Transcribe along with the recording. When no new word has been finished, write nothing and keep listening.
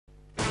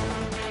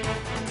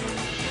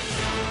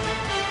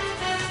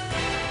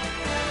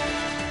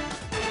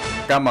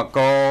កម្មក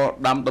រ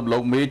ដាំដំឡូ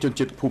ងមីជន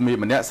ជាតិភូមិ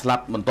ម្នាក់ស្លា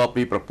ប់បន្ទាប់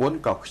ពីប្រពន្ធ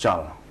កោសខ្យ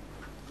ល់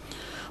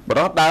ប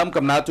រិះដើម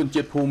កំណើតជន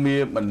ជាតិភូមិ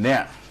ម្នា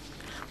ក់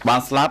បាន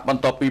ស្លាប់ប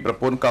ន្ទាប់ពីប្រ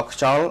ពន្ធកោសខ្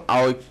យល់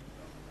ឲ្យ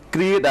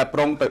គ្រាដែលប្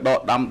រុងទៅដក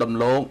ដាំដំ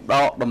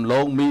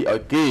ឡូងមីឲ្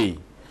យគេ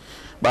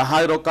បើហើ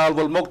យរកកាលវ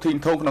ល់មុខធីង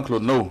ធងក្នុងខ្លួ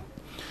ននោះ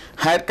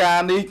ហេតុការ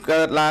ណ៍នេះ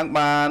កើតឡើង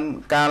បាន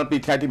កាលពី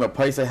ថ្ងៃទី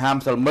20សីហា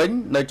ម្សិលមិញ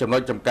នៅចំណុ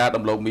ចចំការ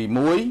ដំឡូងមី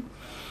មួយ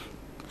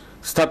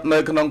ស្ថិតនៅ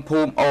ក្នុងភូ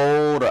មិអូ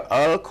រ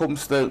អិលឃុំ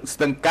ស្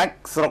ទឹងកាច់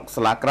ស្រុក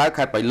សាឡាក្រៅ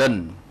ខេត្តបៃលិន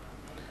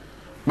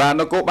បាន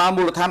នគរបាល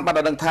មូលដ្ឋានបាន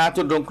ដឹងថាជ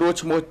នរងគ្រោះ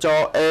ឈ្មោះច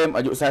អេម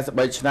អាយុ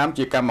43ឆ្នាំ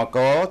ជាកម្មក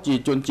រជា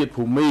ជនជាតិ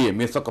ភូមា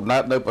មានស្រុកកំណើ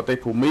តនៅប្រទេស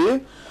ភូមា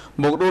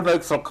មករស់នៅ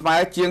ស្រុកខ្មែ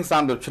រជាង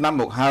30ឆ្នាំ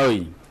មកហើយ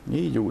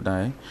នេះយូរ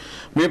ដែរ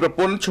មានប្រ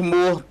ពន្ធឈ្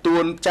មោះទួ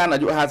នច័ន្ទអា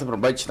យុ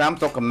58ឆ្នាំ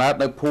ស្រុកកំណើត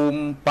នៅភូមិ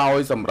ប៉ោយ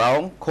សំរោង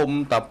ឃុំ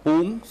តាពូ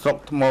ងស្រុក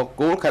ថ្ម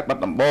គោលខេត្តបា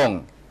ត់ដំបង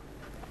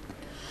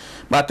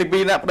បាទទី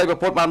2អ្នកប្តីប្រ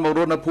ពន្ធបានមករ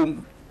ស់នៅភូមិ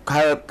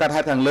កាត់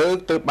ហេតុខាងលើ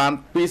ទៅបាន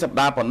2សប្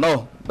តាហ៍ប៉ុណ្ណោះ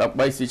ដើម្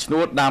បីស៊ីឈ្នួ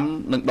លដាំ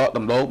និងដក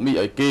ដំឡូងមី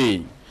ឲ្យគេ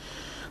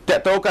តើ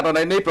តើករ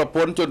ណីនេះប្រព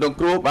ន្ធជនរង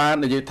គ្រោះបាន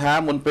និយាយថា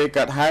មុនពេល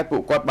កាត់ហេតុពួ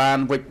កគាត់បាន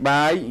វិច្ច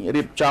បាយ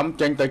រៀបចំ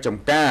ចេញទៅចំ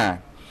ការ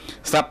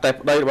ស្រាប់តែ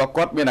ប្តីរបស់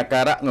គាត់មានអា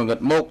ការៈងងឹត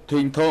មុខធី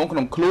ងធងក្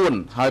នុងខ្លួន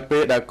ហើយពេ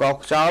លដែលកោស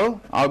ខ្យល់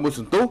ឲ្យមួយ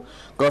សន្ទុះ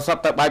ក៏ស្រា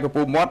ប់តែបែកព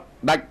ពុះមាត់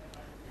ដាច់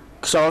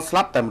ខ្យល់ស្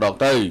លាប់តែម្ដង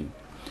ទៅ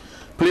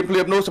ភ្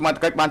លាមនោះសមត្ថ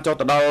កិច្ចបានចុះ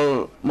ទៅដល់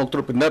មកត្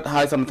រួតពិនិត្យ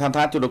ហើយសន្និដ្ឋាន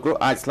ថាជនរងគ្រោះ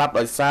អាចស្លាប់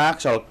ដោយសារ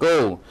ខ្យល់គោ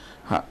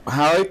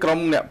ហើយក្រុម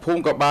អ្នកភូ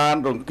មិក៏បាន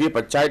រង្គៀបប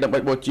ច្ច័យដើម្បី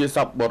បូជាស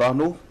ពបុរស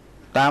នោះ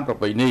តាមប្រ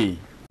ពៃណី